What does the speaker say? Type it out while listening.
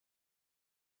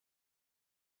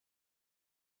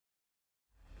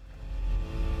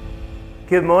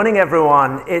Good morning,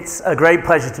 everyone. It's a great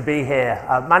pleasure to be here.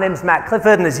 My name is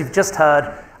Clifford, and as you've just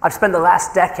heard, I've spent the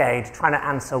last decade trying to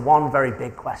answer one very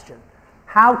big question.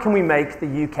 How can we make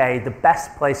the UK the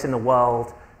best place in the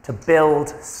world to build,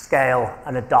 scale,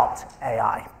 and adopt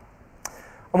AI?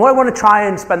 And what I want to try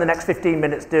and spend the next 15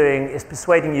 minutes doing is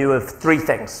persuading you of three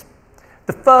things.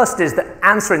 The first is that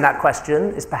answering that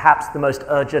question is perhaps the most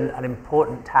urgent and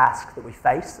important task that we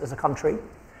face as a country.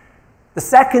 The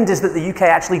second is that the UK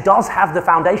actually does have the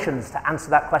foundations to answer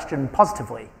that question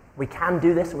positively. We can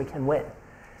do this and we can win.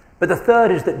 But the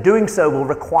third is that doing so will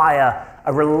require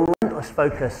a relentless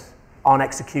focus on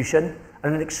execution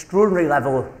and an extraordinary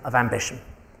level of ambition.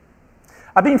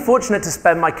 I've been fortunate to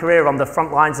spend my career on the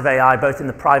front lines of AI, both in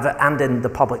the private and in the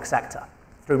public sector.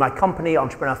 Through my company,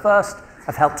 Entrepreneur First,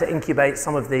 I've helped to incubate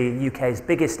some of the UK's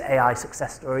biggest AI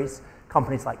success stories,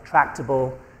 companies like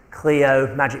Tractable,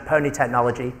 Clio, Magic Pony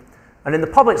Technology. And in the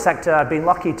public sector, I've been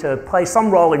lucky to play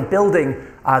some role in building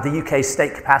the UK's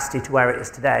state capacity to where it is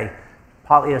today,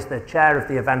 partly as the chair of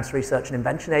the Events Research and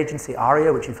Invention Agency,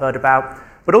 ARIA, which you've heard about,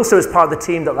 but also as part of the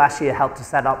team that last year helped to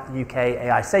set up the UK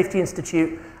AI Safety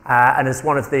Institute, and as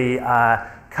one of the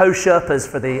co-Sherpas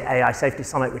for the AI Safety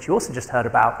Summit, which you also just heard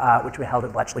about, which we held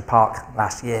at Bletchley Park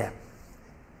last year.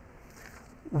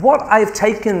 What I've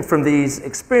taken from these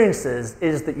experiences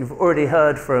is that you've already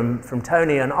heard from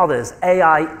Tony and others,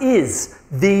 AI is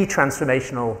the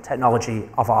transformational technology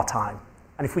of our time.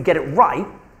 And if we get it right,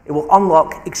 it will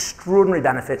unlock extraordinary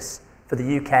benefits for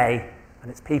the UK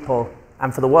and its people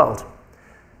and for the world.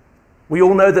 We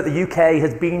all know that the UK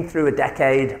has been through a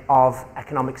decade of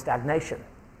economic stagnation.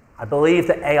 I believe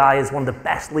that AI is one of the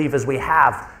best levers we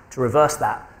have to reverse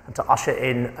that and to usher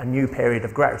in a new period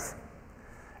of growth.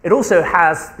 It also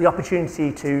has the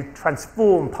opportunity to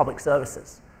transform public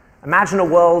services. Imagine a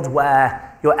world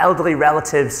where your elderly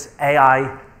relative's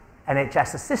AI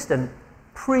NHS assistant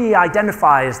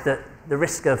pre-identifies that the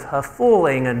risk of her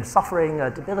falling and suffering a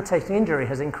debilitating injury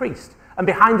has increased. And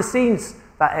behind the scenes,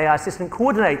 that AI assistant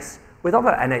coordinates with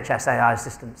other NHS AI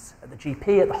assistants at the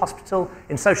GP, at the hospital,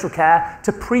 in social care,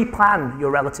 to pre-plan your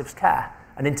relative's care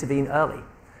and intervene early.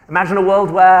 Imagine a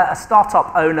world where a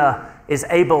startup owner is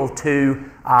able to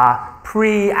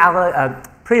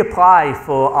pre-apply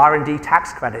for R&D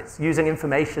tax credits using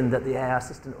information that the AI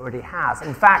assistant already has.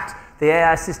 In fact, the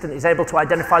AI assistant is able to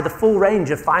identify the full range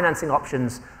of financing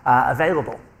options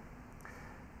available.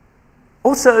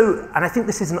 Also, and I think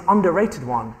this is an underrated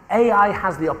one, AI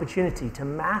has the opportunity to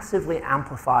massively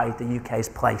amplify the UK's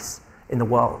place in the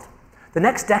world. The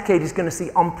next decade is going to see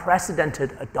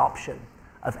unprecedented adoption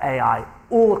of AI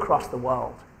all across the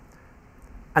world.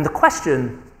 And the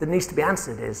question that needs to be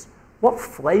answered is, what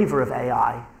flavor of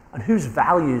AI and whose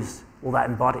values will that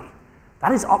embody?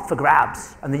 That is up for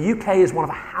grabs, and the UK is one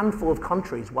of a handful of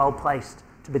countries well placed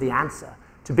to be the answer,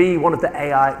 to be one of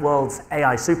the world's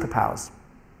AI superpowers.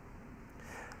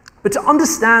 But to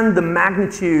understand the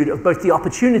magnitude of both the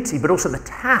opportunity but also the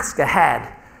task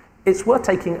ahead, it's worth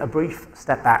taking a brief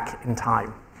step back in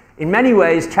time. In many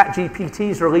ways,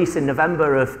 ChatGPT's release in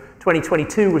November of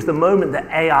 2022 was the moment that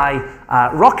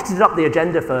AI rocketed up the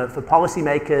agenda for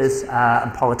policymakers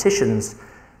and politicians.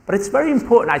 But it's very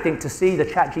important, I think, to see the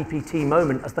ChatGPT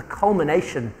moment as the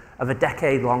culmination of a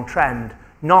decade-long trend,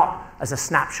 not as a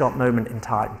snapshot moment in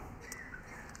time.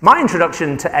 My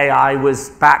introduction to AI was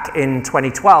back in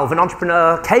 2012. An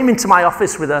entrepreneur came into my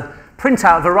office with a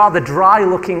printout of a rather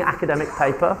dry-looking academic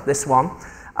paper, this one.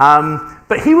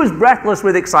 But he was breathless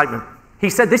with excitement. He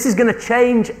said, "This is going to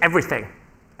change everything."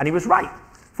 And he was right.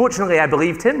 Fortunately, I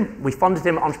believed him. We funded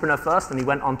him at Entrepreneur First, and he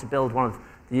went on to build one of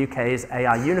the UK's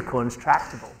AI unicorns,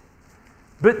 Tractable.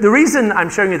 But the reason I'm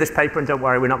showing you this paper, and don't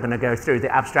worry, we're not going to go through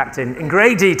the abstract in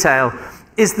great detail,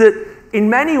 is that in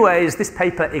many ways, this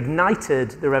paper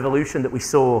ignited the revolution that we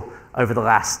saw over the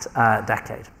last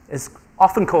decade. It's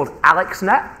often called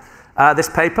AlexNet, this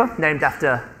paper, named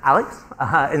after Alex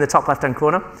in the top left-hand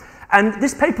corner. And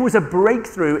this paper was a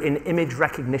breakthrough in image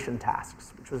recognition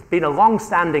tasks, which has been a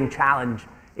long-standing challenge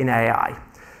in AI.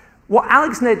 What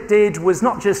AlexNet did was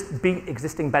not just beat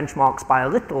existing benchmarks by a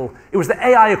little, it was the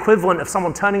AI equivalent of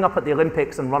someone turning up at the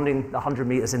Olympics and running the 100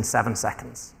 meters in 7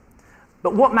 seconds.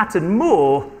 But what mattered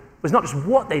more was not just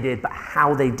what they did, but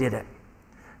how they did it.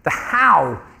 The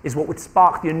how is what would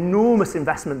spark the enormous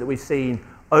investment that we've seen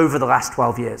over the last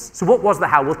 12 years. So what was the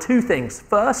how? Well, two things.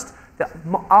 First, the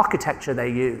architecture they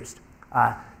used,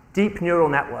 deep neural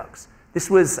networks. This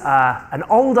was an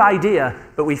old idea,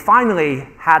 but we finally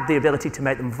had the ability to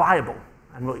make them viable.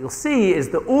 And what you'll see is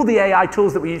that all the AI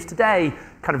tools that we use today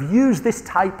kind of use this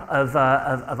type of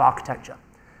architecture.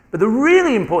 But the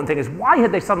really important thing is, why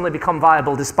had they suddenly become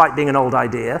viable despite being an old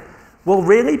idea? Well,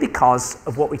 really because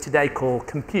of what we today call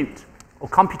compute, or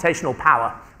computational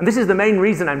power. And this is the main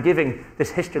reason I'm giving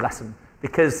this history lesson,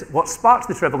 because what sparked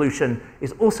this revolution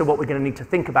is also what we're going to need to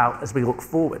think about as we look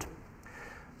forward.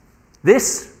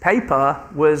 This paper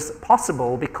was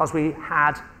possible because we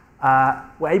were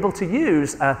able to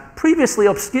use a previously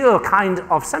obscure kind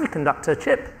of semiconductor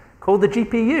chip called the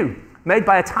GPU, made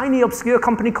by a tiny obscure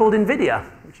company called NVIDIA,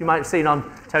 which you might have seen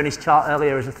on Tony's chart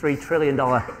earlier as a $3 trillion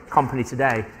company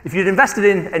today. If you'd invested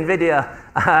in NVIDIA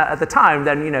at the time,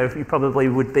 then you probably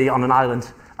would be on an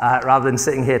island rather than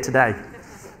sitting here today.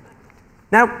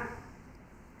 Now,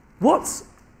 what's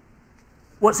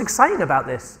exciting about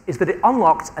this is that it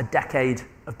unlocked a decade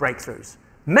of breakthroughs.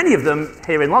 Many of them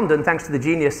here in London, thanks to the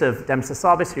genius of Dem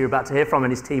Sasabis, who you're about to hear from,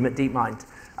 and his team at DeepMind.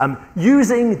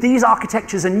 Using these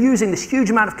architectures and using this huge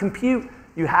amount of compute,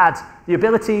 you had the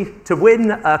ability to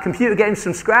win computer games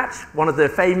from scratch, one of the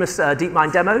famous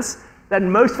DeepMind demos.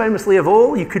 Then most famously of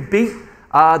all, you could beat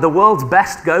the world's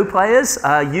best Go players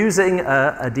using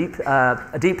a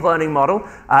deep learning model,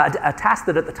 a task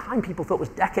that at the time people thought was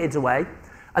decades away.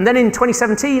 And then in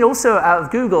 2017, also out of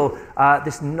Google,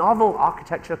 this novel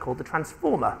architecture called the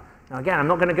transformer. Now again, I'm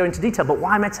not going to go into detail, but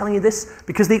why am I telling you this?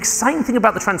 Because the exciting thing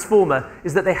about the transformer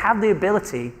is that they have the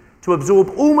ability to absorb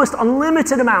almost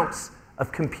unlimited amounts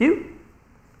of compute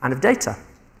and of data.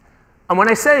 And when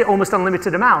I say almost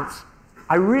unlimited amounts,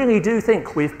 I really do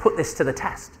think we've put this to the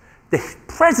test. The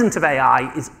present of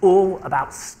AI is all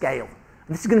about scale.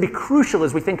 And this is going to be crucial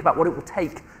as we think about what it will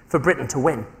take for Britain to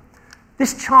win.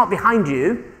 This chart behind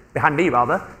me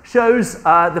rather, shows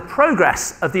the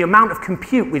progress of the amount of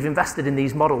compute we've invested in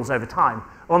these models over time.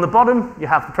 On the bottom, you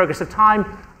have the progress of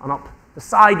time, and up the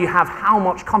side, you have how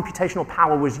much computational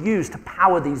power was used to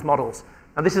power these models.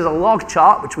 Now, this is a log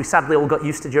chart, which we sadly all got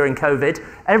used to during COVID.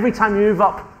 Every time you move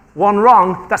up one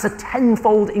rung, that's a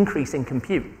 10-fold increase in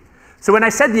compute. So when I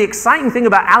said the exciting thing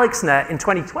about AlexNet in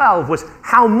 2012 was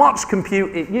how much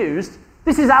compute it used,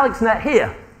 this is AlexNet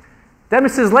here.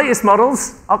 Demis's latest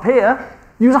models, up here,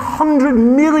 use 100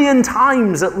 million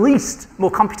times at least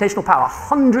more computational power,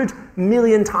 100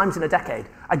 million times in a decade.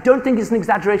 I don't think it's an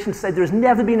exaggeration to say there has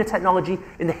never been a technology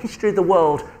in the history of the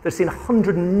world that's seen a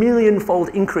 100 million-fold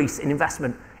increase in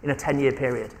investment in a 10-year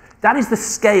period. That is the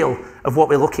scale of what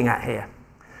we're looking at here.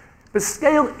 But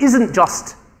scale isn't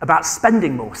just about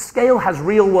spending more. Scale has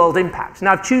real-world impact.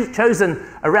 Now, I've chosen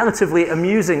a relatively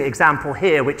amusing example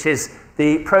here, which is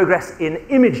the progress in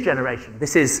image generation.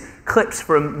 This is clips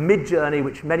from Midjourney,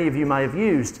 which many of you may have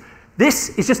used.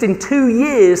 This is just in 2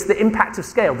 years the impact of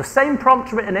scale. The same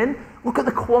prompt written in, look at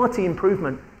the quality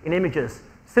improvement in images,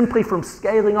 simply from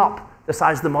scaling up the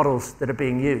size of the models that are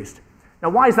being used. Now,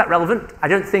 why is that relevant? I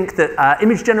don't think that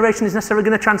image generation is necessarily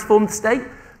going to transform the state,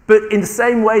 but in the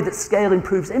same way that scale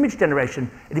improves image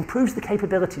generation, it improves the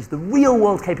capabilities, the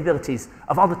real-world capabilities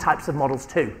of other types of models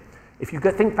too. If you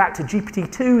think back to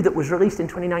GPT-2 that was released in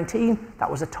 2019, that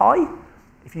was a toy.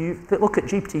 If you look at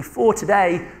GPT-4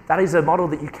 today, that is a model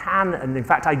that you can, and in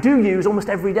fact I do use almost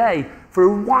every day for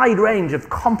a wide range of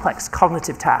complex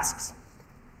cognitive tasks.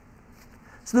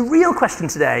 So the real question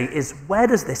today is, where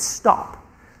does this stop?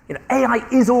 AI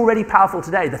is already powerful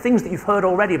today. The things that you've heard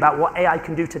already about what AI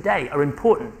can do today are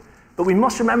important. But we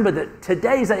must remember that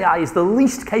today's AI is the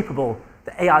least capable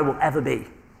that AI will ever be.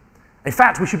 In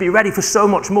fact, we should be ready for so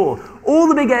much more. All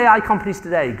the big AI companies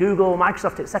today, Google,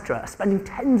 Microsoft, etc., are spending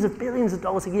tens of billions of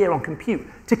dollars a year on compute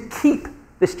to keep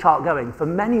this chart going for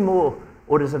many more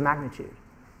orders of magnitude.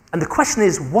 And the question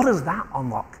is, what does that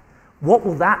unlock? What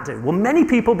will that do? Well, many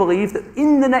people believe that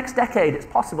in the next decade, it's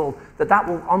possible that that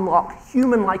will unlock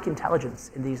human-like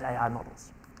intelligence in these AI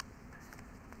models.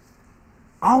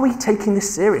 Are we taking this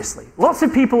seriously? Lots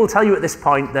of people will tell you at this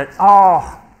point that,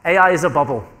 AI is a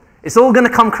bubble. It's all going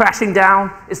to come crashing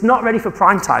down. It's not ready for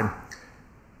prime time.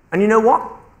 And you know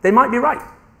what? They might be right.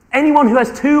 Anyone who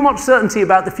has too much certainty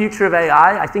about the future of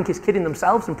AI, I think, is kidding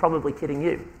themselves and probably kidding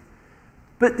you.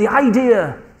 But the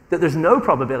idea that there's no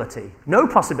probability, no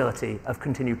possibility of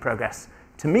continued progress,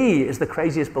 to me is the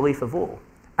craziest belief of all.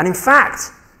 And in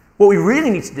fact, what we really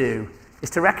need to do is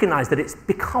to recognize that it's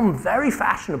become very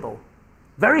fashionable,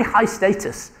 very high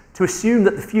status, to assume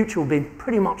that the future will be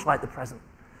pretty much like the present.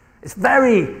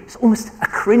 It's almost a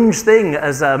cringe thing,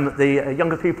 as the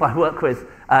younger people I work with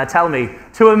tell me,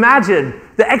 to imagine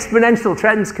that exponential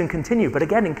trends can continue. But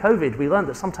again, in COVID, we learned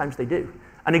that sometimes they do.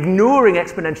 And ignoring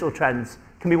exponential trends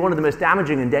can be one of the most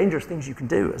damaging and dangerous things you can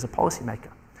do as a policymaker.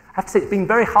 I have to say, it's been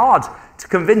very hard to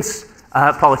convince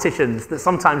politicians that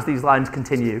sometimes these lines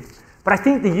continue. But I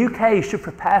think the UK should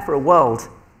prepare for a world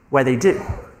where they do.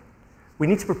 We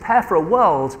need to prepare for a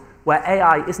world where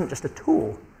AI isn't just a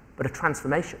tool, but a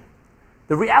transformation.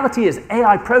 The reality is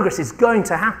AI progress is going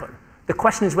to happen. The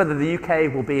question is whether the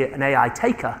UK will be an AI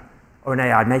taker or an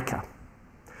AI maker.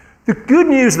 The good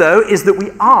news, though, is that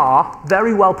we are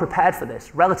very well prepared for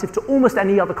this relative to almost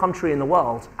any other country in the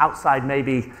world, outside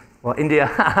maybe, well, India,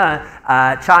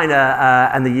 China,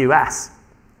 and the US.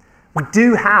 We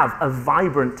do have a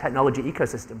vibrant technology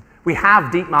ecosystem. We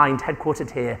have DeepMind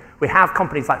headquartered here. We have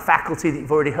companies like Faculty that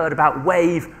you've already heard about,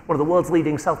 Wave, one of the world's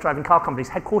leading self-driving car companies,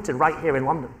 headquartered right here in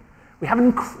London. We have an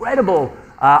incredible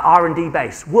R&D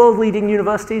base, world-leading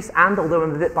universities, and although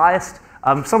I'm a bit biased,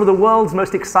 some of the world's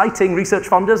most exciting research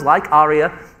funders like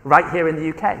ARIA right here in the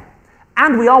UK.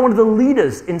 And we are one of the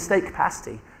leaders in state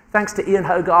capacity. Thanks to Ian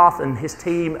Hogarth and his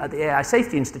team at the AI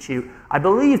Safety Institute, I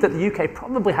believe that the UK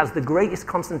probably has the greatest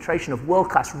concentration of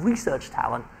world-class research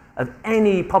talent of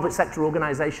any public sector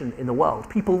organization in the world.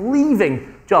 People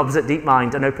leaving jobs at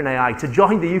DeepMind and OpenAI to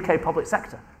join the UK public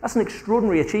sector. That's an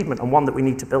extraordinary achievement and one that we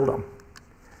need to build on.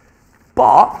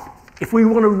 But if we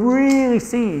want to really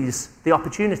seize the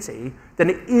opportunity, then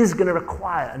it is going to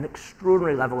require an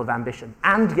extraordinary level of ambition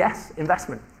and, yes,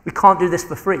 investment. We can't do this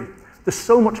for free. There's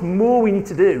so much more we need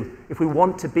to do if we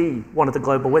want to be one of the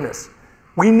global winners.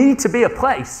 We need to be a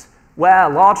place where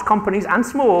large companies and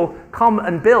small come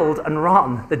and build and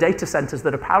run the data centers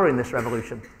that are powering this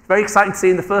revolution. It's very exciting to see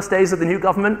in the first days of the new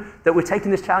government that we're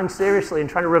taking this challenge seriously and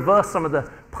trying to reverse some of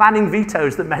the planning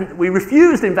vetoes that meant that we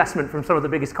refused investment from some of the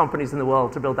biggest companies in the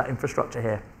world to build that infrastructure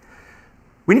here.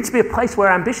 We need to be a place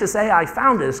where ambitious AI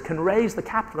founders can raise the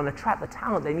capital and attract the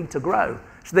talent they need to grow,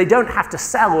 so they don't have to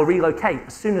sell or relocate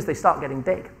as soon as they start getting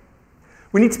big.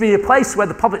 We need to be a place where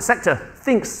the public sector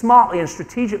thinks smartly and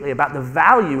strategically about the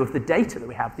value of the data that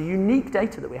we have, the unique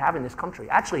data that we have in this country.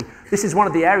 Actually, this is one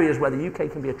of the areas where the UK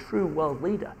can be a true world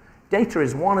leader. Data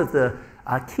is one of the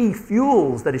key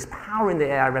fuels that is powering the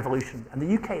AI revolution, and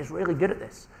the UK is really good at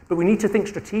this. But we need to think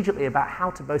strategically about how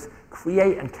to both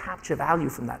create and capture value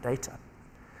from that data.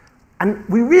 And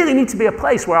we really need to be a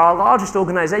place where our largest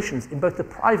organizations in both the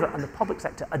private and the public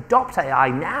sector adopt AI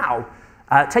now,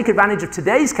 take advantage of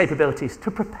today's capabilities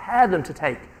to prepare them to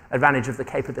take advantage of the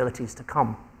capabilities to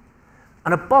come.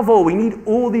 And above all, we need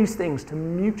all these things to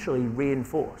mutually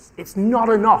reinforce. It's not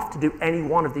enough to do any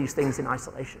one of these things in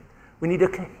isolation. We need a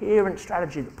coherent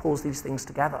strategy that pulls these things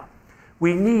together.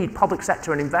 We need public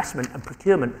sector and investment and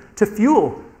procurement to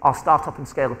fuel our startup and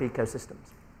scale-up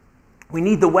ecosystems. We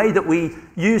need the way that we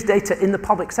use data in the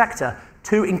public sector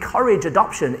to encourage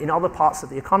adoption in other parts of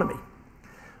the economy.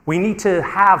 We need to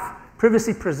have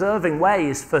privacy-preserving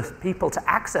ways for people to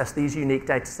access these unique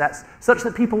data sets such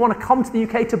that people want to come to the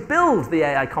UK to build the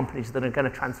AI companies that are going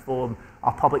to transform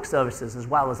our public services as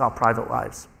well as our private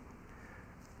lives.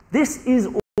 This is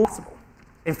all possible.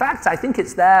 In fact, I think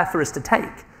it's there for us to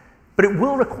take, but it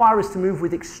will require us to move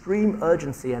with extreme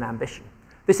urgency and ambition.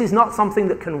 This is not something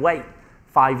that can wait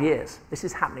 5 years. This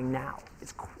is happening now.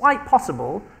 It's quite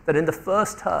possible that in the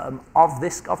first term of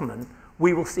this government,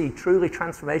 we will see truly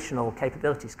transformational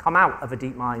capabilities come out of a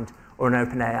DeepMind or an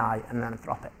OpenAI and an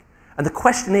Anthropic. And the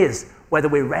question is whether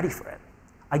we're ready for it.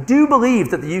 I do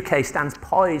believe that the UK stands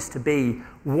poised to be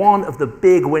one of the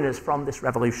big winners from this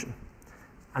revolution.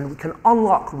 And we can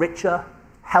unlock richer,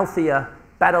 healthier,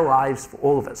 better lives for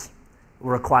all of us. It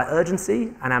will require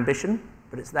urgency and ambition,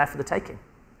 but it's there for the taking.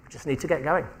 We just need to get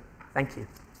going. Thank you.